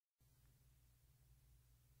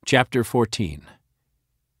Chapter 14.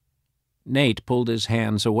 Nate pulled his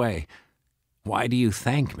hands away. "Why do you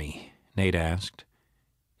thank me?" Nate asked.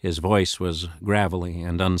 His voice was gravelly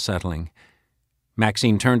and unsettling.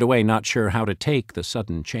 Maxine turned away, not sure how to take the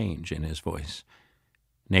sudden change in his voice.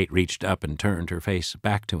 Nate reached up and turned her face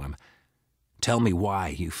back to him. "Tell me why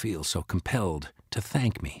you feel so compelled to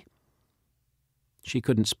thank me." She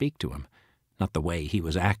couldn't speak to him, not the way he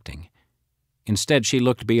was acting. Instead, she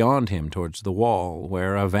looked beyond him towards the wall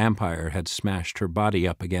where a vampire had smashed her body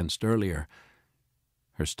up against earlier.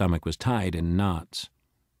 Her stomach was tied in knots.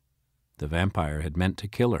 The vampire had meant to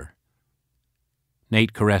kill her.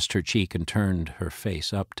 Nate caressed her cheek and turned her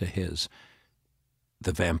face up to his.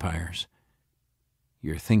 "The vampires.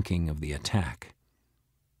 You're thinking of the attack.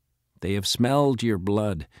 They have smelled your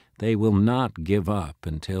blood. They will not give up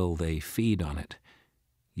until they feed on it.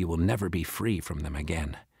 You will never be free from them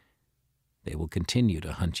again. They will continue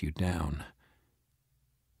to hunt you down."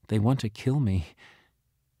 "They want to kill me,"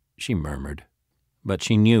 she murmured, but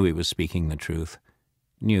she knew he was speaking the truth,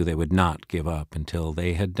 knew they would not give up until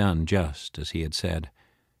they had done just as he had said.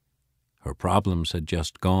 Her problems had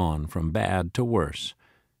just gone from bad to worse.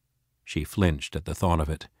 She flinched at the thought of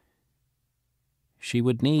it. She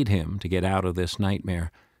would need him to get out of this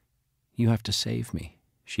nightmare. "You have to save me,"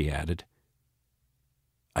 she added.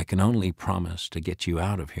 "I can only promise to get you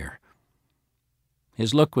out of here."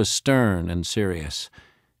 His look was stern and serious.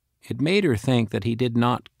 It made her think that he did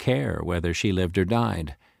not care whether she lived or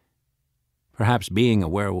died. Perhaps being a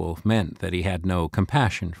werewolf meant that he had no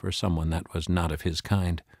compassion for someone that was not of his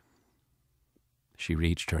kind. She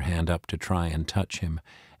reached her hand up to try and touch him.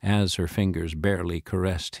 As her fingers barely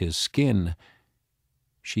caressed his skin,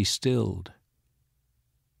 she stilled.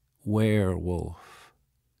 Werewolf.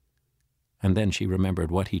 And then she remembered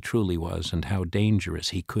what he truly was and how dangerous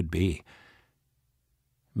he could be.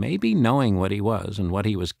 Maybe knowing what he was and what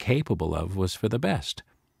he was capable of was for the best.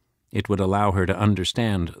 It would allow her to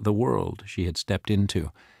understand the world she had stepped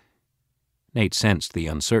into. Nate sensed the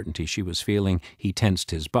uncertainty she was feeling. He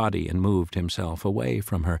tensed his body and moved himself away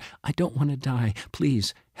from her. "I don't want to die.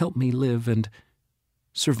 Please help me live and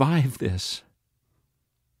survive this."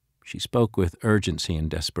 She spoke with urgency and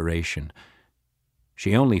desperation.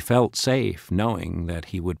 She only felt safe knowing that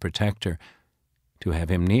he would protect her. To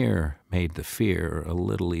have him near made the fear a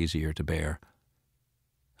little easier to bear.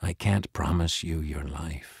 "I can't promise you your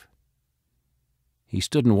life." He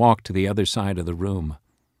stood and walked to the other side of the room.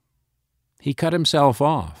 He cut himself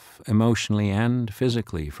off, emotionally and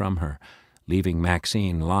physically, from her, leaving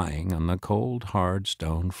Maxine lying on the cold, hard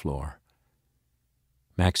stone floor.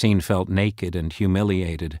 Maxine felt naked and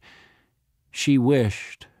humiliated. She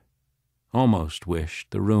almost wished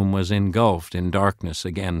the room was engulfed in darkness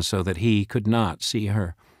again so that he could not see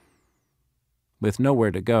her. With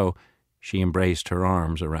nowhere to go, she embraced her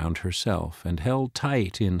arms around herself and held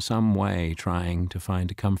tight in some way, trying to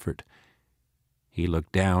find comfort. He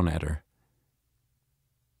looked down at her.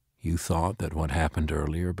 "You thought that what happened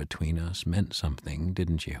earlier between us meant something,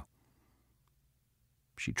 didn't you?"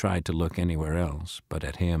 She tried to look anywhere else but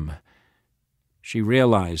at him. She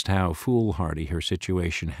realized how foolhardy her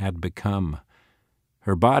situation had become.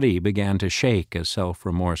 Her body began to shake as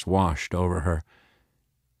self-remorse washed over her.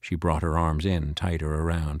 She brought her arms in tighter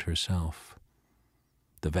around herself.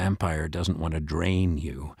 "The vampire doesn't want to drain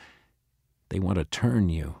you. They want to turn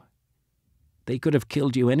you. They could have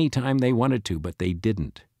killed you any time they wanted to, but they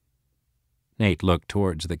didn't." Nate looked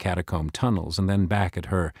towards the catacomb tunnels and then back at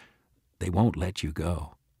her. "They won't let you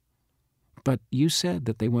go." "But you said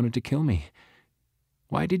that they wanted to kill me.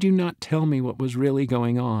 Why did you not tell me what was really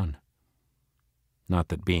going on?" Not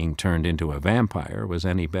that being turned into a vampire was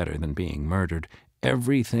any better than being murdered.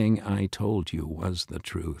 "Everything I told you was the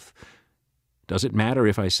truth. Does it matter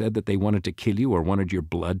if I said that they wanted to kill you or wanted your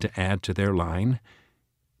blood to add to their line?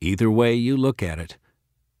 Either way you look at it,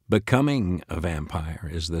 becoming a vampire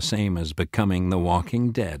is the same as becoming the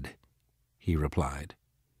walking dead," he replied.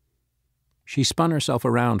 She spun herself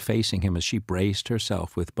around facing him as she braced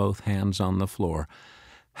herself with both hands on the floor.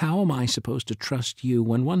 "How am I supposed to trust you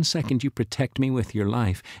when one second you protect me with your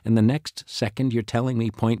life and the next second you're telling me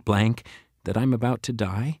point blank that I'm about to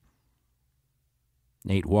die?"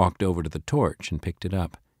 Nate walked over to the torch and picked it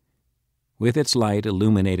up. With its light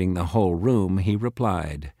illuminating the whole room, he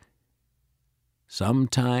replied,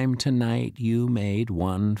 "Sometime tonight you made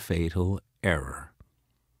one fatal error.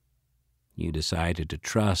 You decided to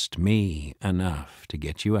trust me enough to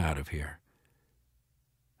get you out of here.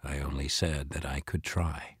 I only said that I could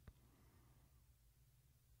try."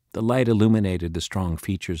 The light illuminated the strong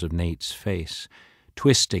features of Nate's face,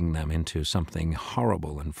 twisting them into something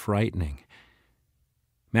horrible and frightening.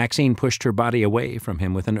 Maxine pushed her body away from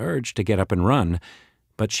him with an urge to get up and run,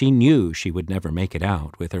 but she knew she would never make it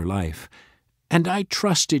out with her life. "And I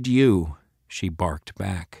trusted you," she barked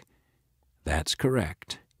back. "That's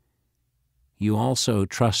correct. You also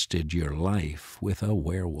trusted your life with a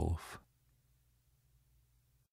werewolf."